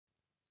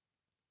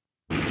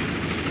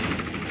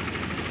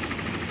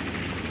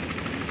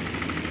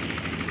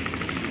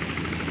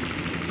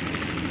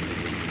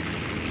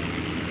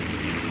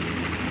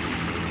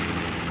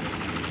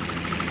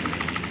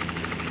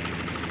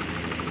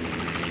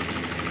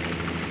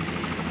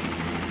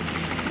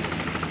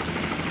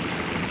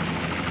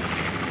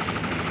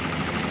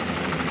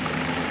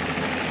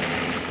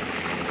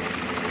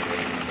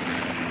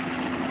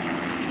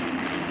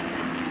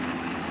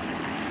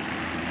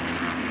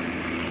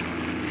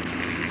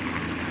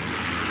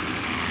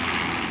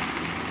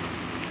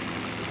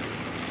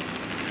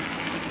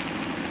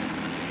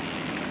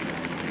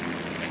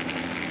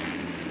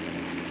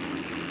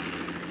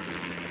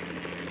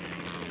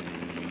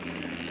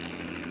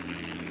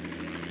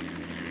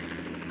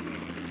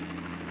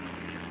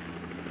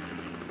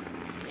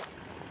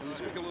you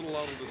speak a little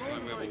louder this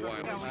time? We have a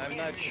while. I'm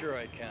not sure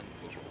I can.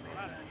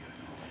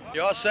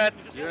 You all set?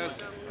 Yes.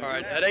 All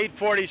right. At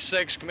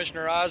 8:46,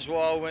 Commissioner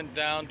Oswald went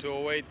down to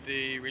await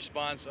the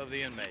response of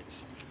the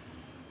inmates.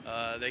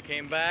 They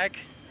came back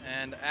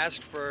and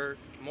asked for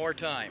more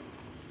time.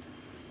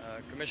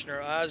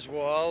 Commissioner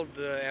Oswald,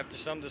 after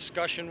some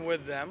discussion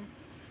with them,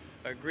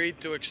 agreed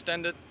to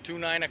extend it to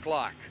 9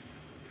 o'clock.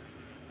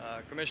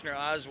 Commissioner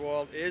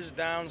Oswald is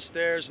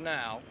downstairs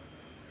now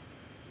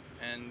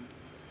and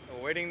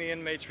awaiting the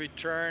inmates'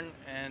 return,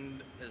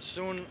 and as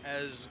soon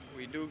as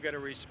we do get a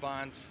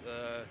response,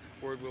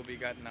 word will be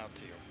gotten out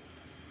to you.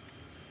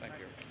 Thank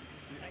you.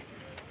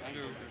 Thank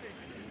you.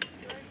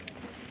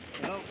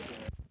 No.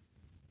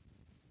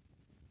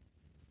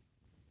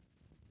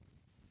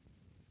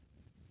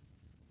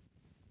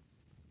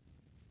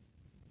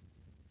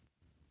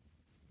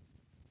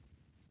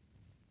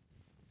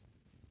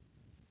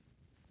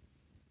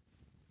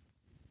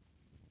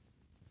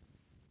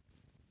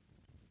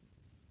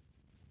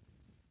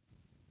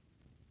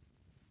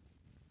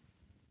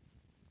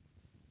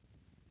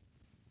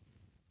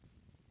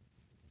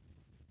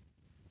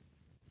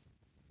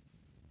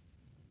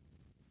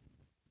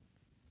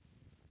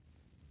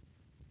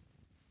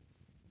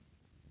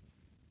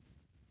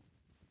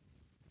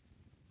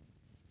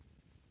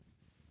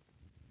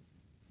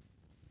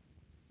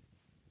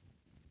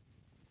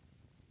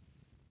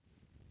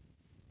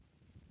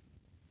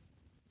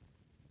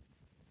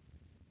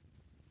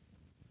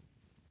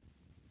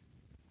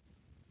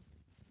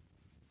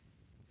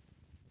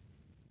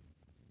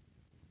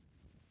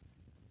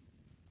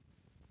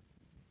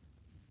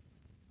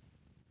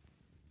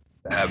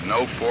 Have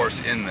no force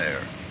in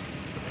there.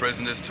 The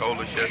prisoners told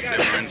us yesterday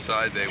they were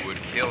inside they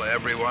would kill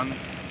everyone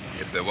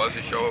if there was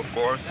a show of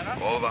force,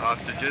 all the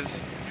hostages,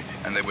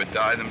 and they would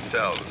die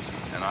themselves.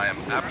 And I am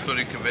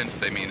absolutely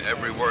convinced they mean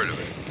every word of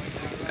it.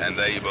 And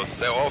they will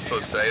also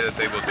say that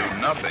they will do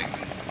nothing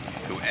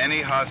to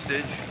any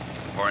hostage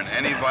or in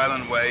any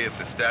violent way if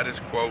the status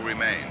quo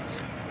remains.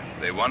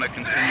 They want to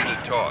continue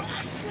to talk.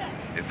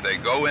 If they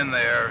go in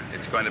there,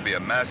 it's going to be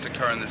a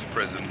massacre in this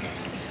prison,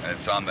 and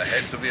it's on the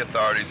heads of the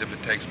authorities if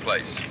it takes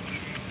place.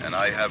 And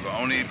I have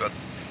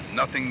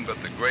nothing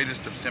but the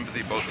greatest of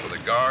sympathy both for the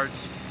guards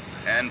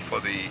and for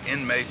the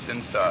inmates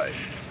inside.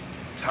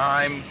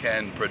 Time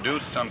can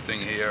produce something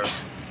here,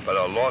 but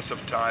a loss of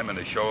time and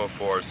a show of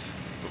force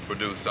will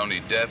produce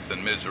only death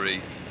and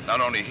misery, not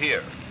only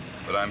here,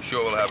 but I'm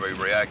sure we'll have a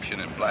reaction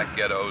in black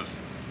ghettos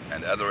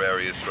and other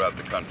areas throughout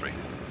the country.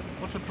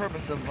 What's the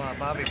purpose of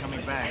Bobby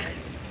coming back?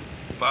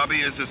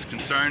 Bobby is as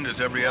concerned as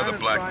every other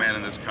black man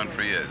in this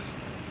country is.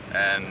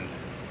 And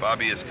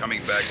Bobby is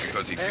coming back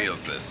because he feels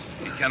this.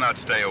 He cannot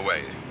stay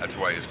away. That's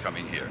why he's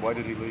coming here. Why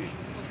did he leave?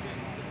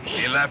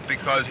 He left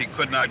because he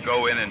could not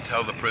go in and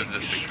tell the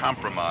prisoners to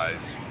compromise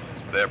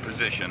their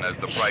position as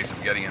the price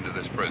of getting into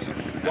this prison.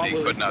 And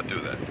he could not do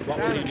that. What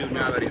will he do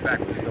now that he's back?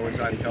 Will he go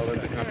inside and tell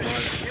them to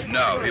compromise?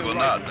 No, he will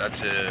not. That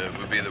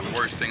would be the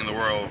worst thing in the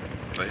world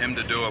for him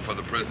to do or for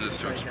the prisoners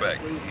to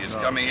expect. He is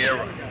coming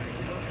here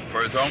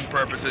for his own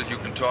purposes. You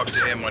can talk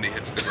to him when he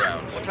hits the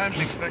ground. What time's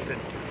expected?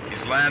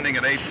 He's landing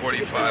at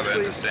 8:45, I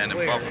understand,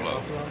 in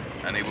Buffalo.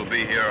 And he will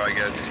be here, I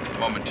guess,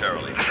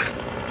 momentarily.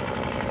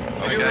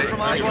 Have you heard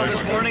from Oswald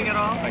this morning at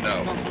all?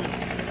 No.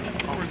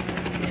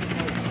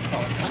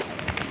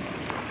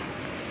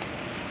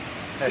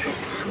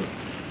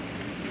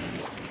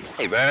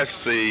 I've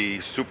asked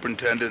the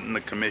superintendent and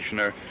the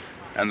commissioner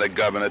and the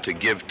governor to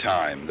give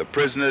time. The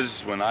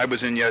prisoners, when I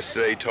was in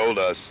yesterday, told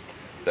us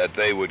that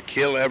they would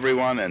kill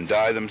everyone and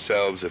die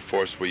themselves if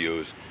force were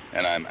used.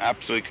 And I'm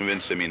absolutely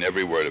convinced they mean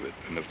every word of it.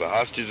 And if the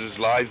hostages'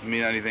 lives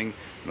mean anything,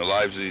 and the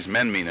lives of these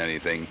men mean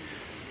anything,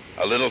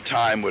 a little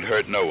time would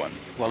hurt no one.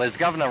 Well, is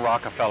Governor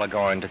Rockefeller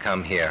going to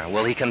come here?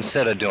 Will he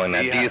consider doing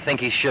that? Do you think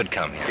he should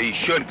come here? He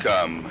should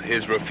come.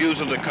 His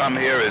refusal to come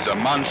here is a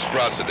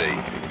monstrosity,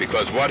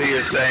 because what he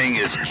is saying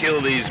is kill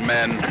these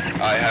men.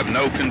 I have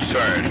no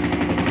concern.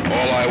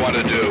 All I want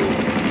to do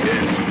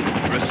is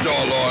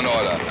restore law and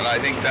order, and I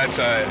think that's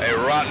a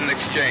rotten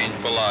exchange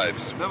for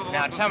lives.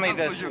 Now tell me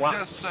this. You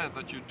just said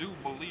that you do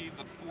believe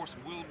that force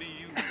will be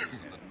used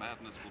and that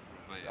madness will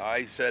prevail.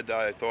 I said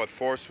I thought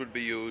force would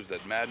be used,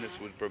 that madness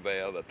would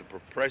prevail, that the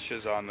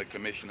pressures on the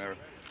commissioner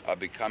are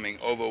becoming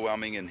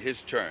overwhelming in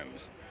his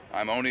terms.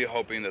 I'm only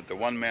hoping that the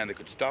one man that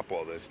could stop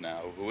all this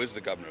now, who is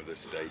the governor of this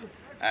state,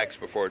 acts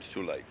before it's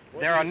too late.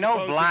 There are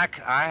no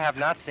black, I have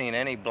not seen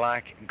any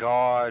black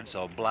guards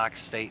or black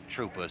state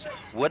troopers.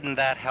 Wouldn't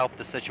that help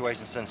the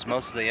situation since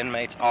most of the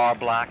inmates are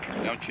black?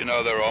 Don't you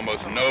know there are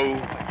almost no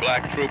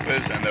black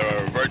troopers and there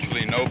are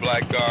virtually no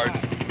black guards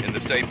in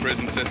the state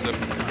prison system?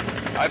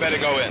 I better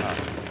go in.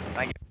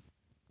 Thank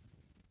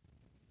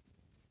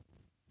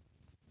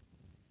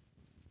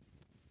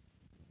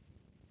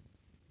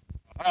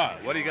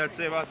you. What do you got to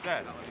say about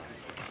that?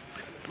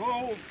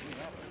 Go!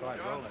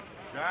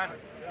 John?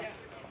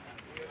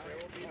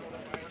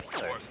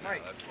 Of course not,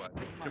 that's why.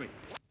 Jimmy.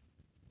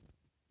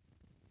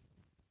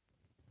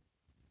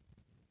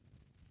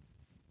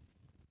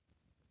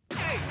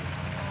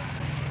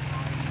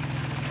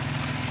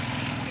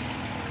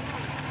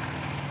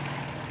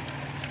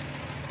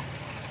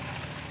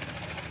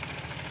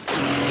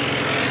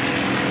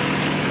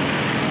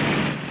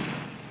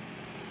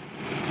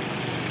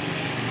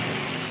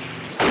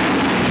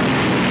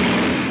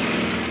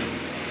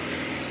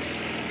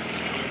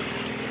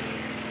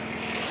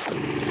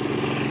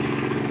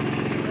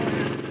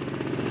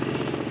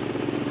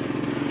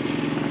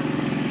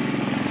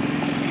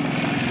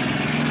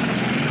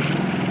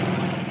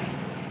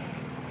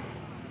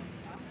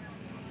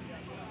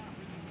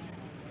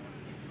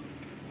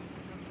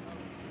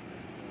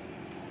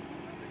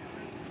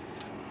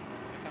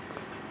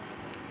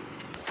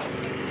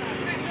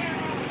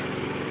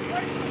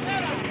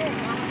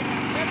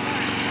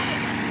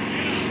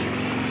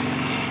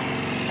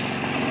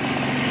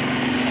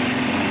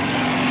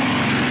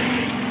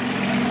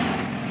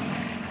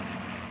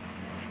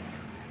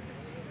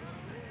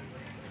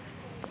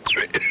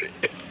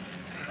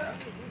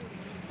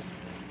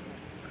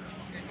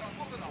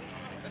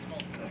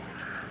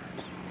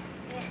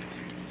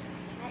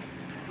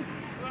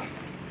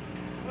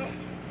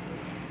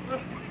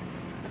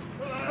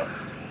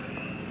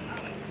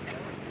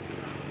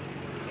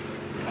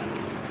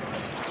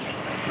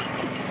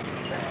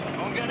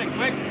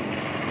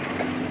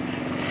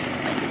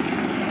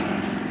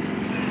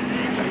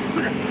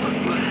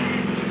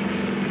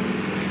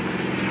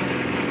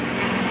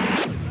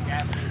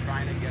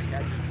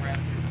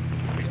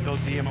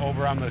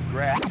 on the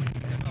grass. Put your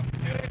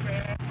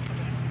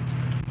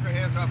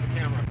hands off the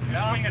camera.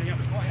 You're swinging him.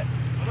 Go ahead.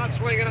 I'm not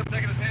swinging, I'm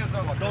taking his hands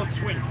off. Don't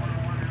swing.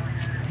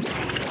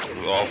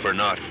 All for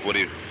naught. What do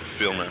you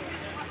feel now?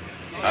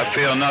 I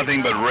feel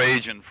nothing but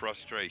rage and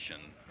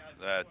frustration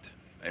that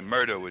a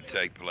murder would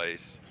take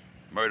place,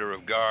 murder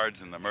of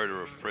guards and the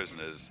murder of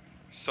prisoners,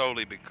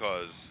 solely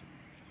because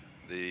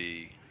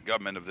the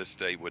government of this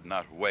state would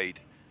not wait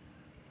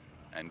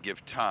and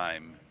give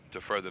time to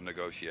further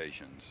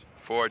negotiations.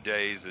 4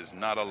 days is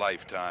not a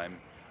lifetime,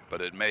 but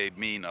it may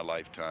mean a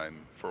lifetime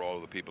for all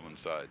the people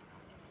inside.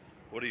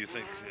 What do you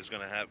think is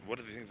going to happen? What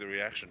do you think the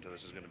reaction to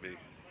this is going to be?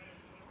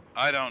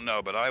 I don't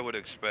know, but I would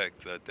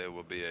expect that there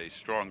will be a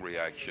strong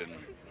reaction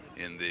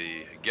in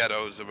the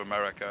ghettos of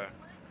America.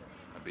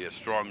 There'll be a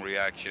strong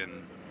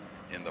reaction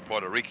in the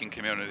Puerto Rican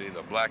community,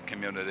 the black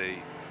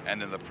community,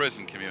 and in the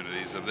prison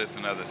communities of this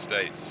and other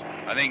states.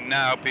 I think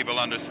now people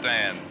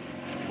understand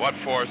what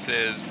force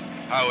is,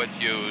 how it's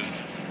used,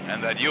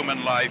 and that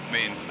human life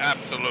means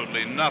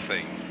absolutely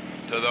nothing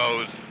to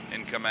those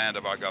in command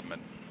of our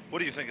government. What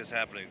do you think is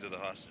happening to the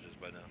hostages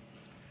by now?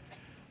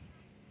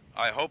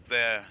 I hope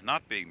they're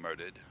not being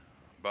murdered,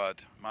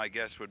 but my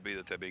guess would be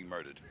that they're being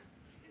murdered.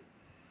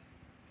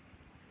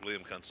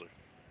 William Kunstler.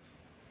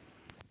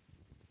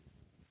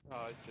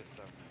 Oh, it's just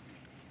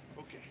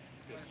okay.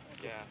 Just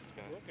gas.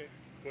 Okay.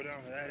 Go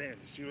down to that end.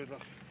 You see where the.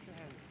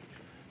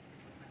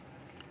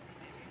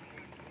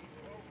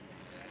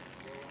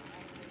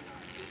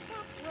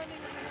 Stop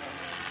running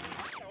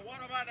around.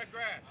 One of them on the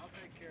grass. I'll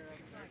take care of them.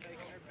 They're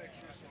taking their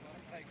pictures and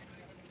I'll take them.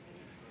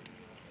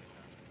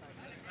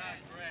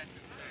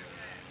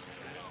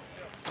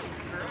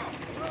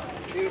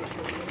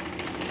 Beautiful.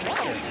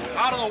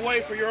 Out of the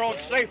way for your own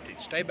safety.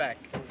 Stay back.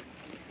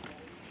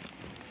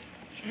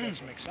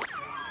 Let's mix up.